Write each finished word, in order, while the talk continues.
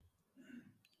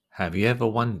Have you ever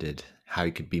wondered how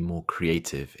you could be more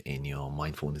creative in your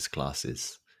mindfulness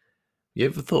classes? You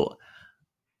ever thought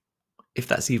if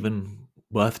that's even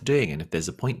worth doing and if there's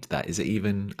a point to that? Is it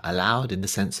even allowed in the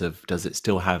sense of does it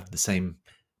still have the same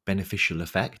beneficial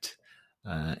effect?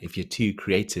 If you're too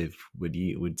creative,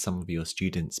 would some of your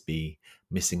students be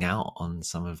missing out on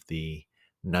some of the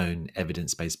known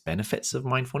evidence-based benefits of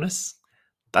mindfulness?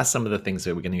 That's some of the things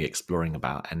that we're going to be exploring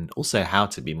about, and also how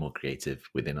to be more creative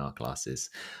within our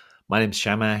classes. My name is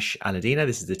Shamash Aladina.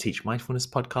 This is the Teach Mindfulness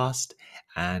podcast,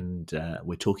 and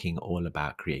we're talking all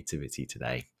about creativity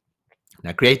today.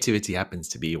 Now, creativity happens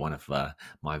to be one of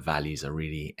my values. I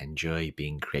really enjoy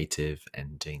being creative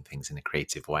and doing things in a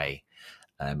creative way.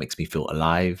 It makes me feel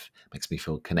alive, makes me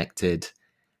feel connected.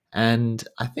 And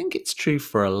I think it's true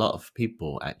for a lot of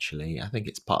people, actually. I think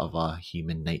it's part of our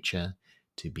human nature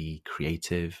to be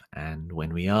creative. And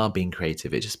when we are being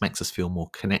creative, it just makes us feel more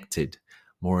connected,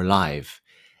 more alive.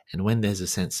 And when there's a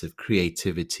sense of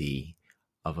creativity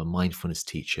of a mindfulness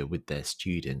teacher with their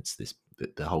students,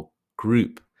 the whole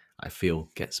group, I feel,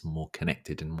 gets more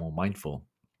connected and more mindful.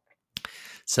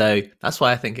 So that's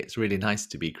why I think it's really nice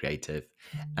to be creative.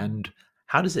 And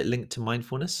how does it link to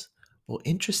mindfulness? Well,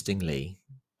 interestingly,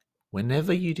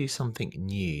 whenever you do something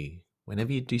new,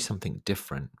 whenever you do something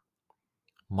different,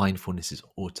 mindfulness is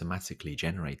automatically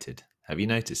generated. Have you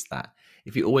noticed that?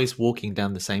 If you're always walking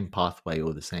down the same pathway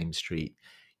or the same street,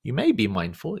 you may be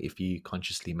mindful if you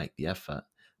consciously make the effort.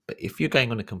 But if you're going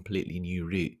on a completely new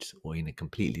route or in a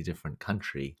completely different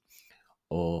country,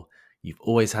 or you've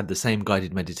always had the same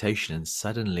guided meditation and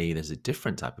suddenly there's a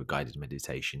different type of guided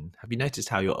meditation, have you noticed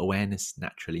how your awareness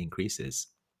naturally increases?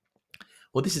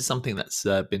 Well, this is something that's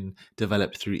been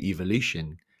developed through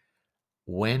evolution.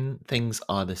 When things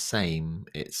are the same,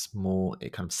 it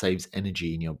kind of saves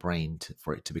energy in your brain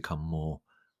for it to become more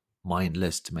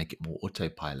mindless, to make it more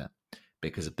autopilot.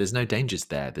 Because if there's no dangers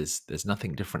there, there's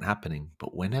nothing different happening.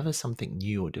 But whenever something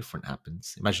new or different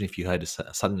happens, imagine if you heard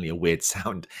suddenly a weird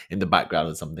sound in the background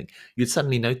or something, you'd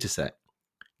suddenly notice it.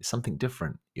 It's something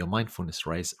different. Your mindfulness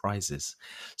rises.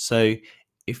 So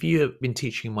if you have been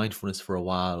teaching mindfulness for a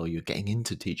while, or you're getting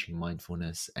into teaching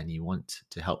mindfulness and you want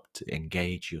to help to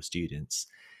engage your students,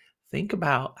 think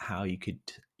about how you could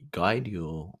guide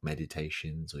your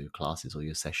meditations or your classes or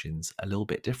your sessions a little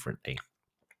bit differently.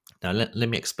 Now, let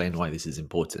me explain why this is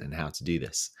important and how to do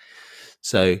this.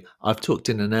 So, I've talked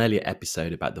in an earlier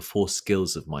episode about the four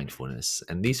skills of mindfulness,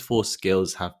 and these four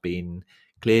skills have been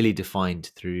clearly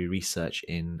defined through research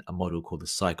in a model called the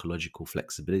psychological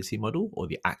flexibility model, or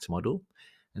the ACT model.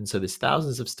 And so there's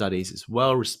thousands of studies. It's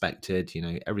well respected,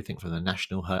 everything from the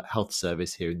National Health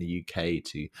Service here in the UK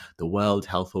to the World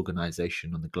Health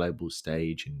Organization on the global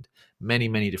stage, and many,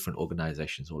 many different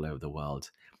organizations all over the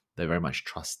world. They very much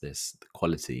trust the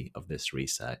quality of this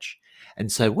research.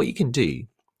 And so what you can do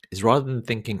is, rather than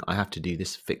thinking I have to do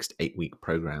this fixed 8-week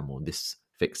program or this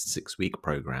fixed 6-week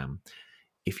program,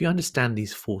 if you understand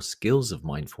these four skills of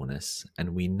mindfulness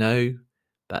and we know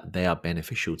that they are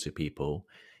beneficial to people,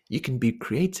 you can be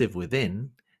creative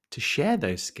within to share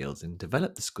those skills and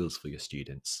develop the skills for your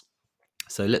students.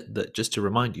 So just to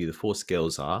remind you, the four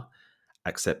skills are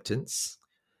acceptance,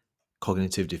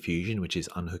 cognitive diffusion, which is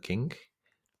unhooking,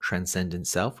 transcendent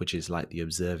self, which is like the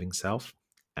observing self,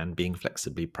 and being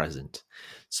flexibly present.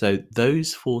 So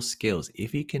those four skills,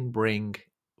 if you can bring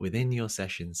within your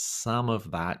session some of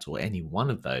that or any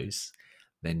one of those,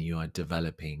 then you are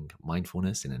developing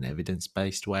mindfulness in an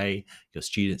evidence-based way. Your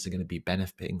students are going to be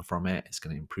benefiting from it. It's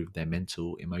going to improve their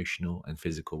mental, emotional, and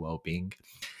physical well-being.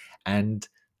 And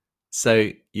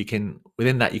so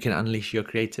within that, you can unleash your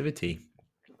creativity.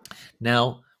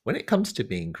 Now, when it comes to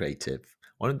being creative,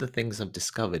 one of the things I've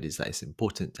discovered is that it's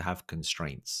important to have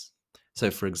constraints.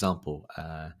 So, for example,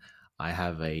 I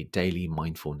have a daily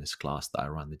mindfulness class that I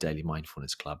run, the Daily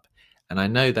Mindfulness Club, and I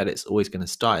know that it's always going to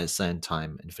start at a certain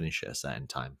time and finish at a certain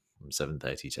time, from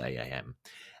 7:30 to 8 a.m.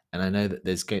 And I know that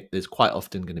there's quite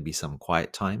often going to be some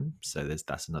quiet time, so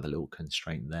that's another little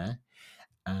constraint there.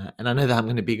 And I know that I'm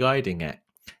going to be guiding it.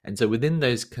 And so within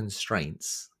those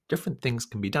constraints, different things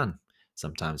can be done.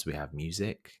 Sometimes we have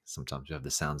music, sometimes we have the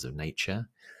sounds of nature,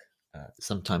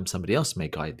 sometimes somebody else may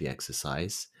guide the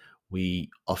exercise.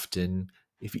 We often,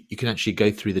 if you can actually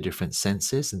go through the different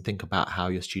senses and think about how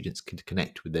your students can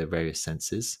connect with their various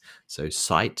senses. So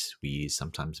sight, we use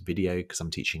sometimes video because I'm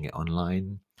teaching it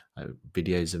online,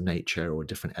 videos of nature or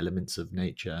different elements of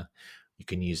nature. You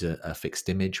can use a fixed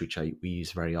image, which we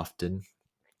use very often.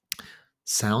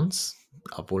 Sounds,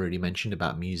 I've already mentioned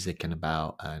about music and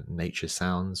about nature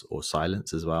sounds or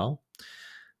silence as well.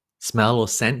 smell or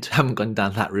scent. Haven't gone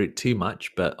down that route too much,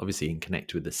 but obviously you can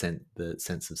connect with the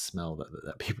sense of smell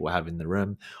that people have in the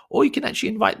room. Or you can actually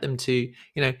invite them to,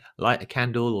 light a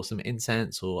candle or some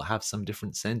incense or have some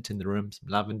different scent in the room, some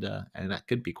lavender, and that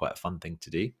could be quite a fun thing to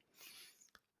do.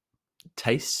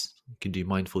 Taste, you can do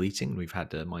mindful eating. We've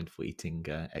had a mindful eating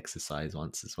exercise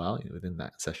once as well within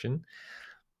that session.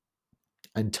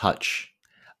 And touch.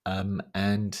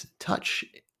 And touch,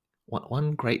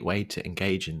 one great way to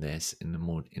engage in this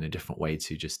in a different way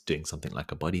to just doing something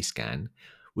like a body scan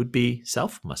would be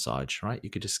self massage, right? You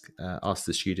could just ask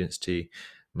the students to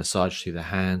massage through their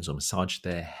hands or massage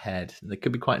their head. And it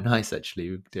could be quite nice,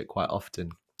 actually. We do it quite often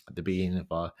at the beginning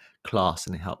of our class,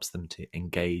 and it helps them to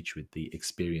engage with the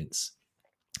experience.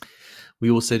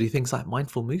 We also do things like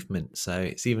mindful movement, so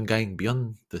it's even going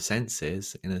beyond the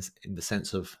senses in the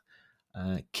sense of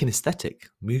kinesthetic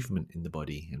movement in the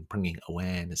body and bringing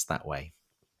awareness that way.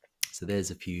 So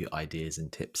there's a few ideas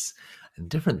and tips and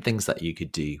different things that you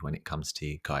could do when it comes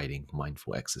to guiding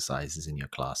mindful exercises in your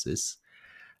classes.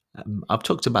 I've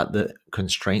talked about the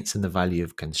constraints and the value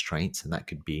of constraints, and that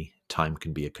could be time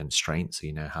can be a constraint. So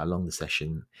you know how long the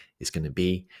session is going to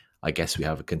be. I guess we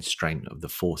have a constraint of the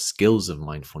 4 skills of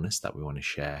mindfulness that we want to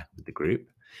share with the group.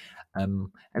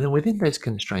 And then within those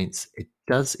constraints, it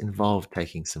does involve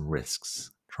taking some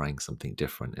risks, trying something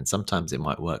different. And sometimes it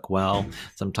might work well,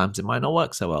 sometimes it might not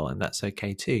work so well, and that's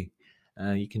okay too.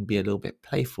 You can be a little bit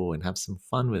playful and have some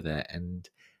fun with it. And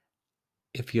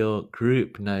if your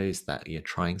group knows that you're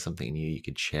trying something new, you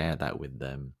could share that with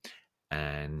them.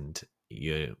 And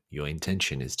your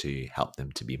intention is to help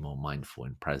them to be more mindful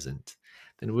and present,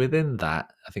 then within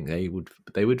that I think they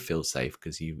would feel safe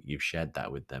because you've shared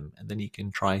that with them, and then you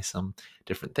can try some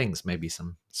different things, maybe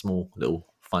some small little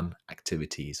fun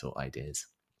activities or ideas.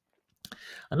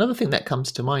 Another thing that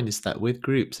comes to mind is that with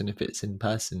groups, and if it's in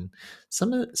person,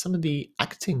 some of the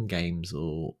acting games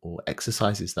or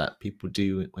exercises that people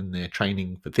do when they're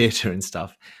training for theatre and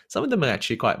stuff, some of them are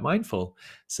actually quite mindful.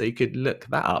 So you could look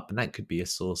that up, and that could be a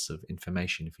source of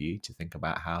information for you to think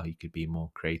about how you could be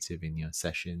more creative in your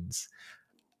sessions.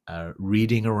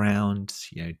 Reading around,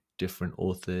 different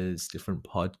authors, different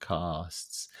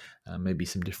podcasts, maybe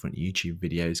some different YouTube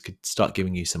videos could start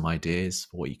giving you some ideas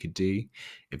for what you could do.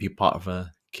 If you're part of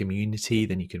a community,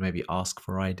 then you could maybe ask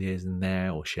for ideas in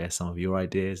there or share some of your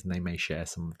ideas, and they may share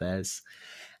some of theirs.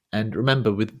 And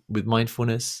remember, with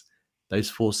mindfulness, those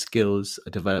 4 skills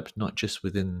are developed not just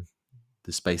within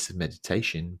the space of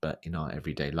meditation, but in our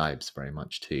everyday lives very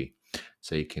much too.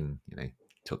 So you can,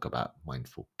 talk about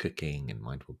mindful cooking and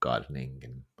mindful gardening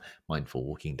and mindful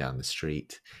walking down the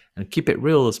street, and keep it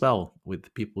real as well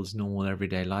with people's normal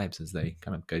everyday lives as they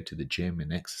kind of go to the gym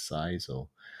and exercise, or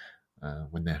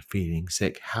when they're feeling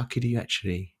sick. How could you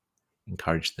actually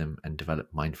encourage them and develop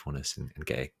mindfulness and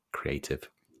get creative?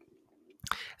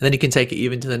 And then you can take it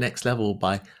even to the next level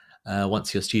by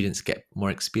once your students get more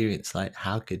experience, like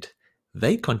how could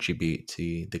they contribute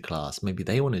to the class? Maybe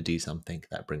they want to do something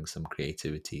that brings some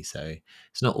creativity. So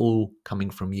it's not all coming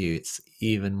from you. It's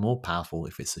even more powerful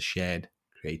if it's a shared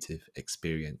creative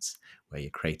experience where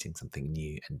you're creating something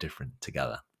new and different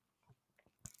together.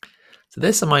 So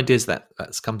there's some ideas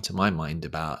that's come to my mind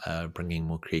about bringing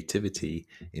more creativity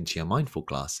into your mindful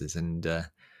classes. And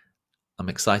I'm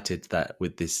excited that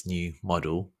with this new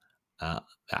model,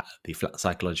 the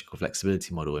psychological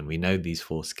flexibility model, and we know these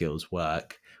 4 skills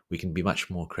work, we can be much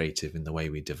more creative in the way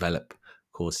we develop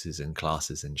courses and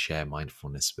classes and share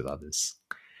mindfulness with others.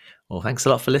 Well, thanks a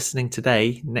lot for listening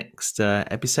today. Next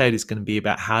episode is going to be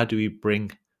about how do we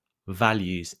bring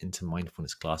values into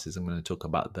mindfulness classes. I'm going to talk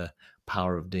about the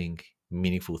power of doing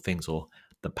meaningful things, or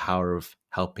the power of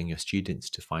helping your students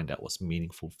to find out what's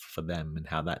meaningful for them and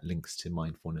how that links to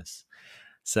mindfulness.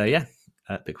 So yeah,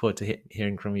 look forward to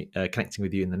hearing from you, connecting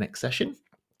with you in the next session.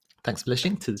 Thanks for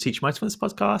listening to the Teach Mindfulness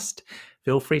podcast.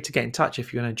 Feel free to get in touch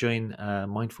if you want to join a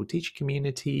mindful teacher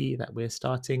community that we're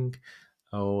starting,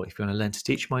 or if you want to learn to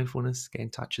teach mindfulness, get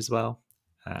in touch as well.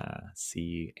 See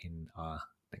you in our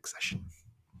next session.